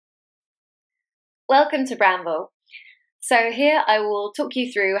Welcome to Bramble. So here I will talk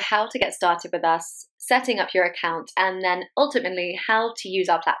you through how to get started with us, setting up your account, and then ultimately how to use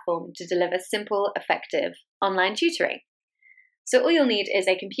our platform to deliver simple, effective online tutoring. So all you'll need is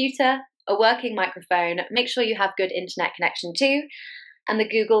a computer, a working microphone, make sure you have good internet connection too, and the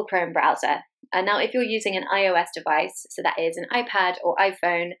Google Chrome browser. And now if you're using an iOS device, so that is an iPad or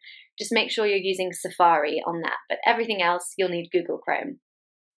iPhone, just make sure you're using Safari on that, but everything else you'll need Google Chrome.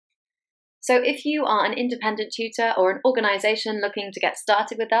 So if you are an independent tutor or an organisation looking to get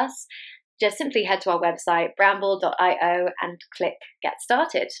started with us, just simply head to our website, bramble.io, and click Get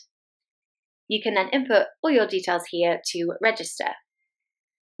Started. You can then input all your details here to register.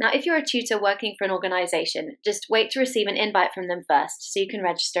 Now, if you're a tutor working for an organisation, just wait to receive an invite from them first so you can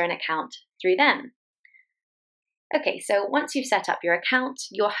register an account through them. Okay, so once you've set up your account,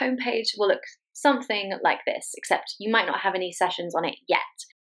 your homepage will look something like this, except you might not have any sessions on it yet.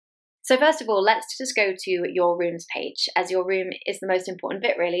 So first of all, let's just go to your rooms page, as your room is the most important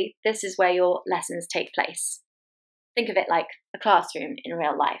bit really. This is where your lessons take place. Think of it like a classroom in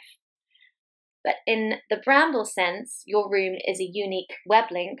real life. But in the Bramble sense, your room is a unique web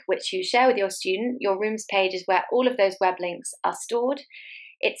link which you share with your student. Your rooms page is where all of those web links are stored.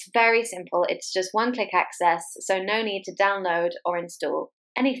 It's very simple, it's just one-click access, so no need to download or install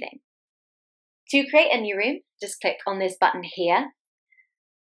anything. To create a new room, just click on this button here.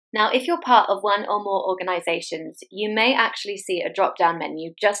 Now, if you're part of one or more organisations, you may actually see a drop-down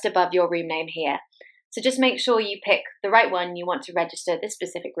menu just above your room name here. So just make sure you pick the right one you want to register this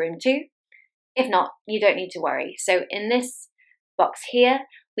specific room to. If not, you don't need to worry. So in this box here,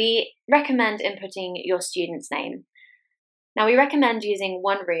 we recommend inputting your student's name. Now, we recommend using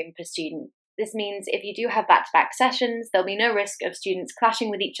one room per student. This means if you do have back-to-back sessions, there'll be no risk of students clashing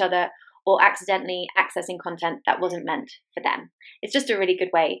with each other or accidentally accessing content that wasn't meant for them. It's just a really good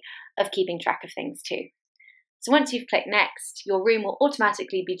way of keeping track of things too. So once you've clicked next, your room will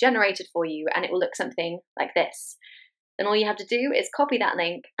automatically be generated for you and it will look something like this. Then all you have to do is copy that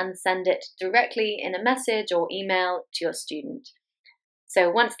link and send it directly in a message or email to your student.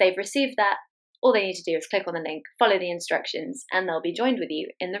 So once they've received that, all they need to do is click on the link, follow the instructions, and they'll be joined with you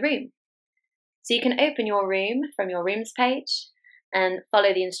in the room. So you can open your room from your rooms page and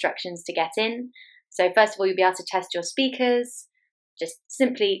follow the instructions to get in. So first of all, you'll be able to test your speakers. Just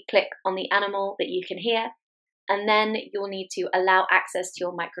simply click on the animal that you can hear, and then you'll need to allow access to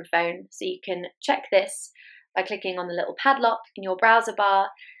your microphone. So you can check this by clicking on the little padlock in your browser bar,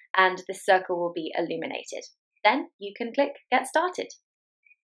 and this circle will be illuminated. Then you can click Get Started.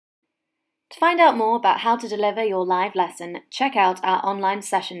 To find out more about how to deliver your live lesson, check out our online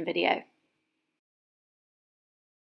session video.